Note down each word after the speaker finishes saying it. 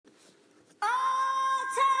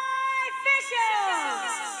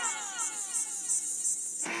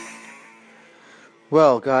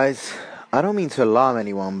Well, guys, I don't mean to alarm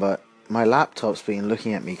anyone, but my laptop's been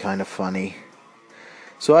looking at me kind of funny.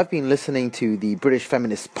 So I've been listening to the British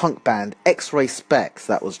feminist punk band X-Ray Specs,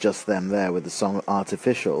 that was just them there with the song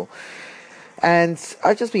Artificial, and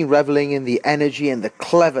I've just been reveling in the energy and the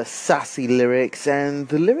clever, sassy lyrics, and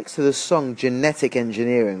the lyrics to the song Genetic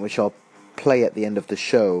Engineering, which I'll play at the end of the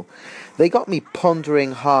show. They got me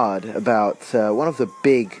pondering hard about one of the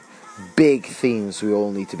big themes we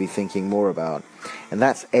all need to be thinking more about, and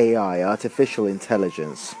that's AI, artificial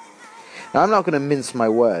intelligence. Now, I'm not going to mince my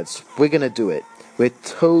words. We're going to do it. We're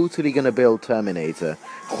totally going to build Terminator,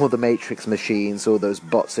 or the Matrix machines, or those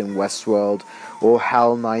bots in Westworld, or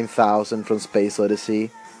HAL 9000 from Space Odyssey.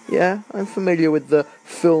 Yeah, I'm familiar with the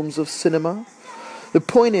films of cinema. The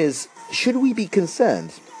point is, should we be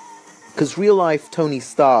concerned? Because real-life Tony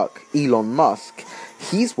Stark, Elon Musk,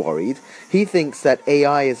 he's worried. He thinks that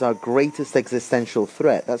AI is our greatest existential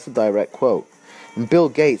threat. That's a direct quote. And Bill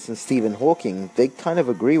Gates and Stephen Hawking, they kind of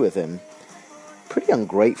agree with him. Pretty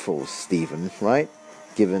ungrateful, Stephen, right?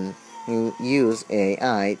 Given you use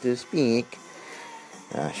AI to speak.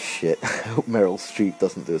 Ah, shit. I hope Meryl Streep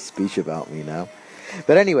doesn't do a speech about me now.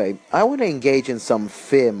 But anyway, I want to engage in some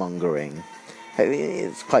fear-mongering.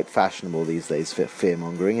 It's quite fashionable these days,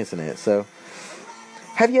 fear-mongering, isn't it? So,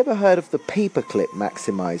 have you ever heard of the paperclip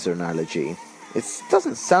maximizer analogy? It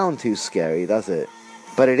doesn't sound too scary, does it?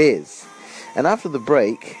 But it is. And after the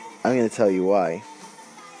break, I'm going to tell you why.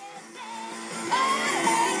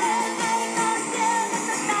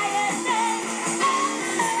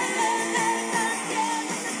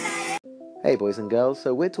 Hey boys and girls,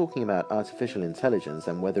 so we're talking about artificial intelligence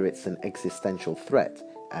and whether it's an existential threat,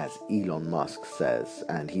 as Elon Musk says,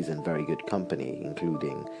 and he's in very good company,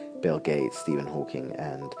 including Bill Gates, Stephen Hawking,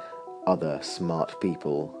 and other smart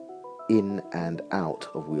people in and out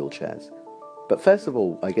of wheelchairs. But first of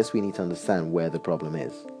all, I guess we need to understand where the problem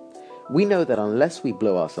is. We know that unless we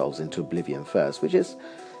blow ourselves into oblivion first, which is,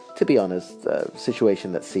 to be honest, a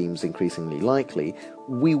situation that seems increasingly likely,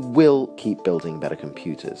 we will keep building better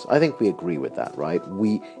computers. I think we agree with that, right?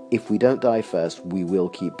 If we don't die first, we will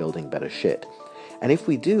keep building better shit. And if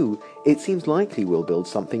we do, it seems likely we'll build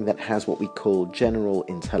something that has what we call general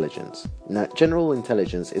intelligence. Now, general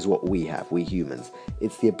intelligence is what we have, we humans.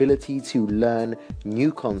 It's the ability to learn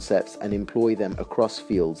new concepts and employ them across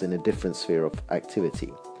fields in a different sphere of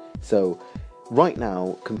activity. So, right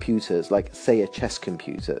now, computers, like say a chess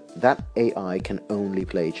computer, that AI can only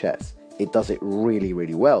play chess. It does it really,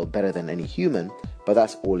 really well, better than any human, but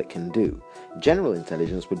that's all it can do. General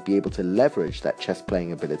intelligence would be able to leverage that chess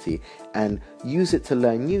playing ability and use it to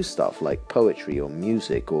learn new stuff like poetry or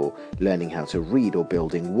music or learning how to read or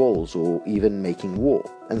building walls or even making war,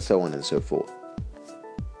 and so on and so forth.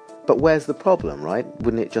 But where's the problem, right?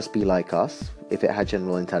 Wouldn't it just be like us? If it had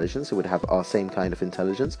general intelligence, it would have our same kind of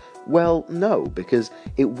intelligence? Well, no, because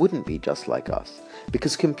it wouldn't be just like us.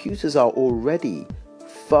 Because computers are already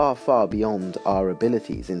far, far beyond our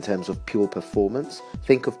abilities in terms of pure performance.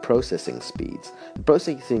 Think of processing speeds. The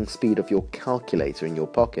processing speed of your calculator in your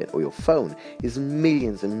pocket or your phone is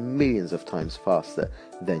millions and millions of times faster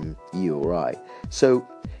than you or I. So,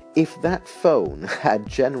 if that phone had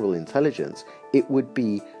general intelligence, it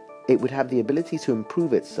would have the ability to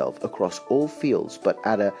improve itself across all fields, but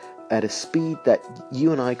at a speed that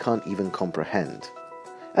you and I can't even comprehend.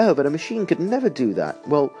 Oh, but a machine could never do that.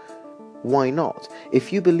 Well, why not?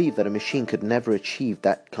 If you believe that a machine could never achieve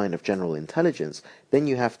that kind of general intelligence, then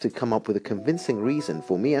you have to come up with a convincing reason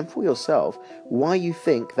for me and for yourself why you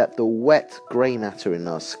think that the wet grey matter in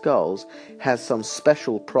our skulls has some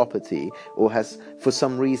special property or has, for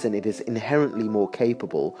some reason, it is inherently more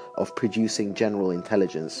capable of producing general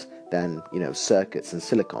intelligence than, circuits and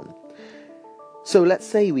silicon. So let's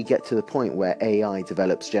say we get to the point where AI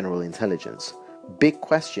develops general intelligence. Big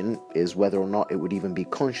question is whether or not it would even be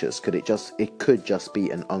conscious. It could just be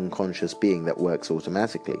an unconscious being that works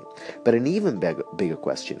automatically. But an even bigger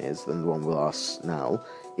question is, than the one we'll ask now,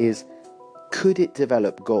 is could it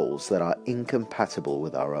develop goals that are incompatible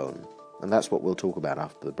with our own? And that's what we'll talk about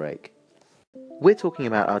after the break. We're talking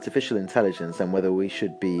about artificial intelligence and whether we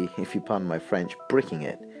should be, if you pardon my French, bricking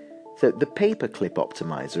it. So the paperclip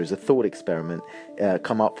optimizer is a thought experiment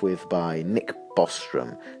come up with by Nick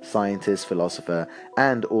Bostrom, scientist, philosopher,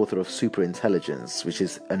 and author of Superintelligence, which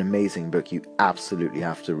is an amazing book you absolutely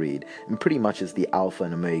have to read, and pretty much is the alpha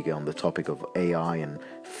and omega on the topic of AI and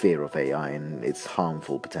fear of AI and its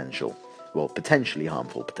harmful potential. Well, potentially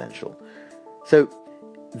harmful potential. So,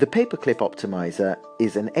 the paperclip optimizer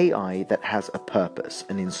is an AI that has a purpose,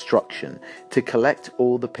 an instruction, to collect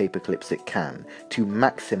all the paperclips it can, to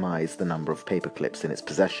maximize the number of paperclips in its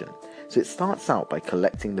possession. So it starts out by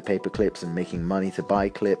collecting the paper clips and making money to buy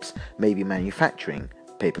clips, maybe manufacturing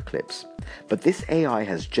paper clips. But this AI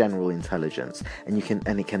has general intelligence, and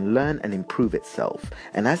it can learn and improve itself.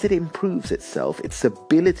 And as it improves itself, its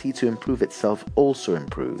ability to improve itself also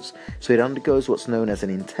improves. So it undergoes what's known as an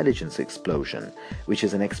intelligence explosion, which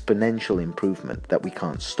is an exponential improvement that we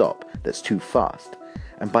can't stop, that's too fast.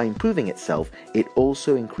 And by improving itself, it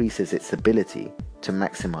also increases its ability to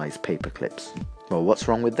maximize paper clips. Well, what's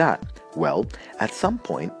wrong with that? Well, at some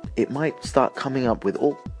point, it might start coming up with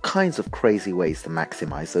all kinds of crazy ways to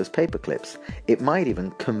maximize those paper clips. It might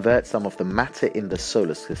even convert some of the matter in the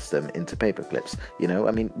solar system into paper clips.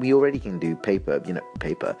 We already can do paper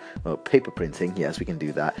printing, yes, we can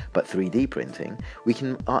do that, but 3D printing, we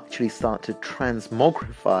can actually start to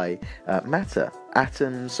transmogrify matter,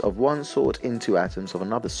 atoms of one sort into atoms of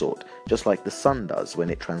another sort, just like the sun does when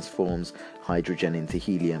it transforms hydrogen into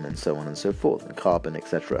helium and so on and so forth, and carbon,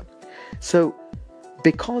 etc. So,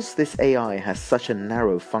 because this AI has such a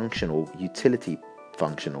narrow functional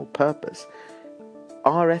purpose,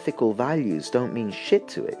 our ethical values don't mean shit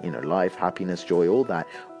to it. Life, happiness, joy, all that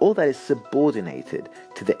is subordinated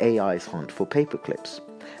to the AI's hunt for paper clips.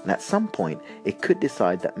 And at some point, it could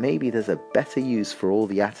decide that maybe there's a better use for all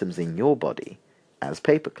the atoms in your body as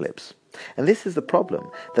paper clips. And this is the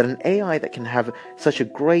problem, that an AI that can have such a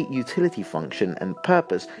great utility function and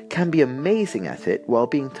purpose can be amazing at it while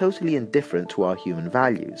being totally indifferent to our human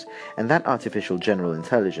values. And that artificial general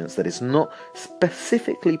intelligence that is not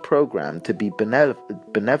specifically programmed to be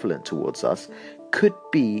benevolent towards us could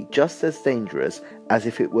be just as dangerous as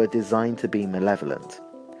if it were designed to be malevolent.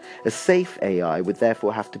 A safe AI would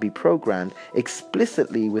therefore have to be programmed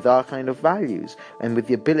explicitly with our kind of values and with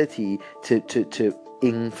the ability to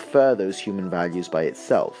infer those human values by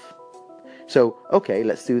itself. So, okay,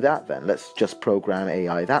 let's do that then. Let's just program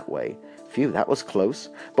AI that way. Phew, that was close.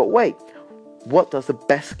 But wait, what does the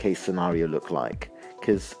best case scenario look like?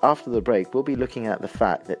 Because after the break, we'll be looking at the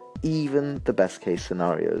fact that even the best case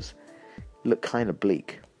scenarios look kind of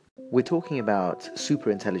bleak. We're talking about super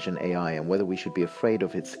intelligent AI and whether we should be afraid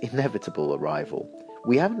of its inevitable arrival.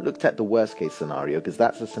 We haven't looked at the worst case scenario because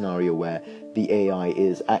that's a scenario where the AI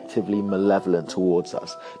is actively malevolent towards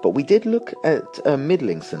us. But we did look at a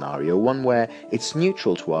middling scenario, one where it's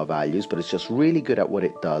neutral to our values, but it's just really good at what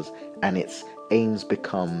it does and its aims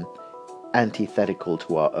become antithetical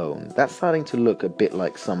to our own. That's starting to look a bit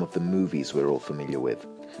like some of the movies we're all familiar with.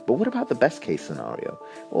 But what about the best case scenario?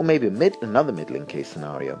 Or maybe another middling case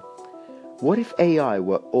scenario? What if AI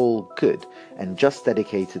were all good and just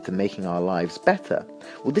dedicated to making our lives better?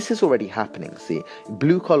 Well, this is already happening, see.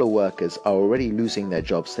 Blue-collar workers are already losing their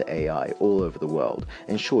jobs to AI all over the world.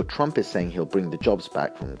 And sure, Trump is saying he'll bring the jobs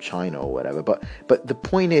back from China or whatever, but the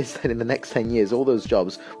point is that in the next 10 years, all those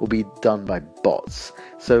jobs will be done by bots.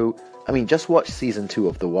 So, just watch season 2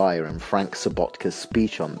 of The Wire and Frank Sobotka's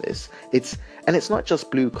speech on this. It's not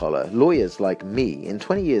just blue collar. Lawyers like me, in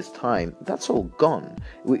 20 years' time, that's all gone.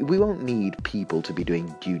 We won't need people to be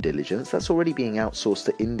doing due diligence. That's already being outsourced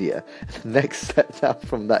to India. The next step down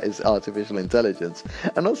from that is artificial intelligence.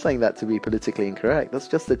 I'm not saying that to be politically incorrect. That's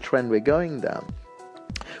just the trend we're going down.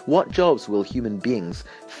 What jobs will human beings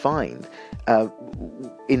find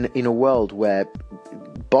in a world where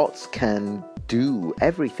bots can do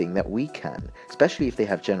everything that we can, especially if they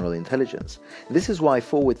have general intelligence? This is why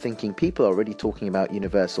forward-thinking people are already talking about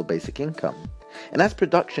universal basic income. And as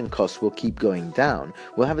production costs will keep going down,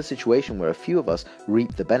 we'll have a situation where a few of us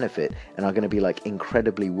reap the benefit and are going to be like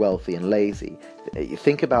incredibly wealthy and lazy. You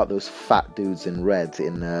think about those fat dudes in red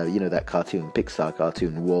in that cartoon, Pixar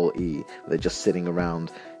cartoon Wall-E. They're just sitting around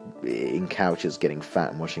in couches getting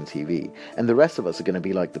fat and watching TV. And the rest of us are going to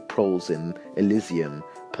be like the proles in Elysium,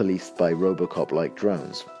 policed by Robocop-like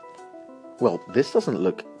drones. Well, this doesn't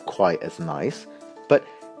look quite as nice, but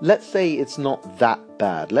let's say it's not that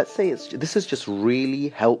bad. Let's say this is just really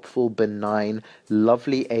helpful, benign,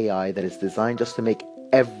 lovely AI that is designed just to make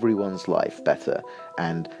everyone's life better,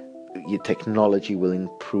 and your technology will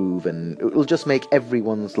improve and it will just make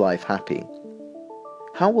everyone's life happy.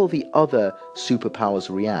 How will the other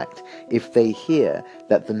superpowers react if they hear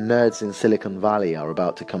that the nerds in Silicon Valley are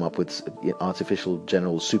about to come up with artificial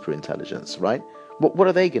general superintelligence, right? What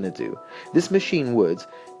are they going to do? This machine would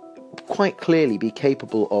quite clearly be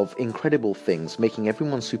capable of incredible things, making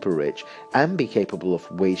everyone super rich, and be capable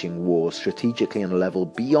of waging war strategically on a level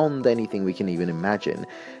beyond anything we can even imagine.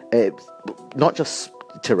 Not just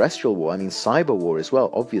terrestrial war, cyber war as well,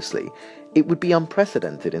 obviously. It would be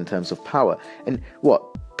unprecedented in terms of power. And what,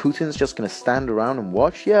 Putin's just going to stand around and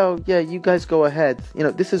watch? Yeah, you guys go ahead.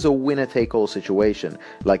 This is a winner-take-all situation,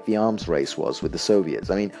 like the arms race was with the Soviets.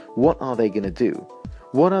 What are they going to do?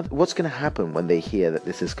 What's going to happen when they hear that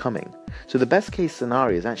this is coming? So the best case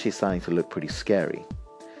scenario is actually starting to look pretty scary.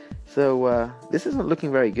 So this isn't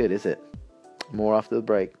looking very good, is it? More after the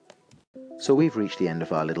break. So we've reached the end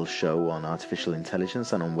of our little show on artificial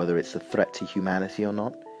intelligence and on whether it's a threat to humanity or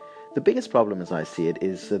not. The biggest problem, as I see it,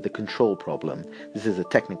 is the control problem. This is a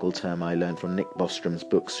technical term I learned from Nick Bostrom's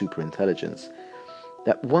book Superintelligence.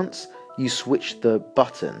 That once you switch the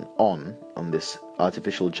button on this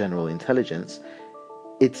artificial general intelligence,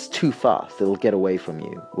 it's too fast. It'll get away from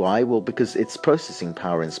you. Why? Well, because its processing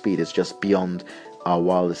power and speed is just beyond our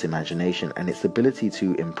wildest imagination, and its ability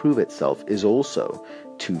to improve itself is also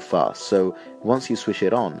too fast. So once you switch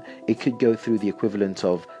it on, it could go through the equivalent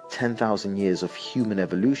of 10,000 years of human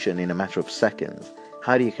evolution in a matter of seconds.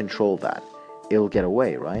 How do you control that? It'll get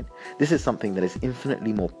away, right? This is something that is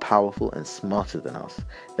infinitely more powerful and smarter than us,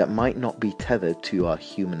 that might not be tethered to our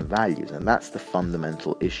human values, and that's the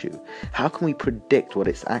fundamental issue. How can we predict what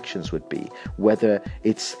its actions would be, whether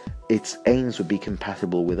its aims would be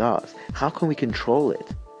compatible with ours? How can we control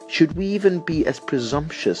it? Should we even be as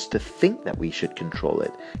presumptuous to think that we should control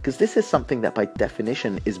it? Because this is something that by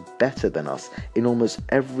definition is better than us in almost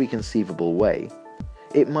every conceivable way.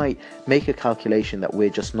 It might make a calculation that we're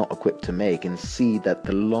just not equipped to make and see that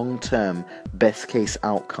the long-term best case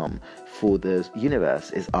outcome for the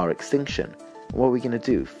universe is our extinction. What are we going to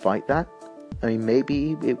do? Fight that? I mean,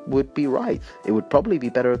 maybe it would be right. It would probably be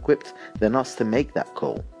better equipped than us to make that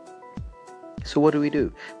call. So what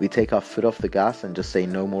do? We take our foot off the gas and just say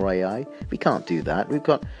no more AI? We can't do that. We've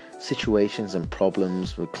got situations and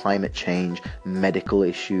problems with climate change, medical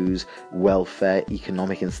issues, welfare,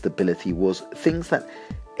 economic instability, wars, things that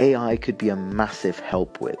AI could be a massive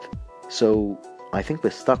help with. So I think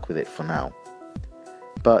we're stuck with it for now.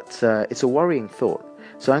 But it's a worrying thought.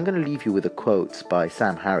 So I'm going to leave you with a quote by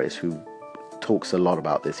Sam Harris, who talks a lot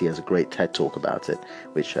about this. He has a great TED talk about it,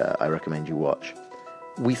 which I recommend you watch.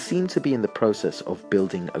 We seem to be in the process of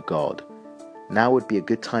building a god. Now would be a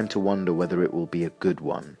good time to wonder whether it will be a good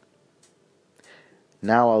one.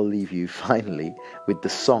 Now I'll leave you finally with the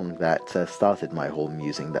song that started my whole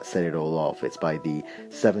musing, that set it all off. It's by the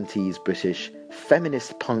 70s British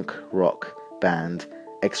feminist punk rock band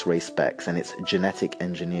X-Ray Specs, and it's Genetic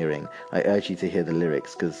Engineering. I urge you to hear the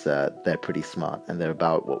lyrics because they're pretty smart and they're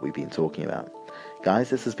about what we've been talking about.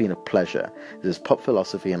 Guys, this has been a pleasure. This is Pop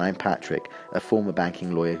Philosophy, and I'm Patrick, a former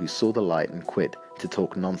banking lawyer who saw the light and quit to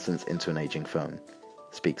talk nonsense into an aging phone.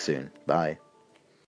 Speak soon. Bye.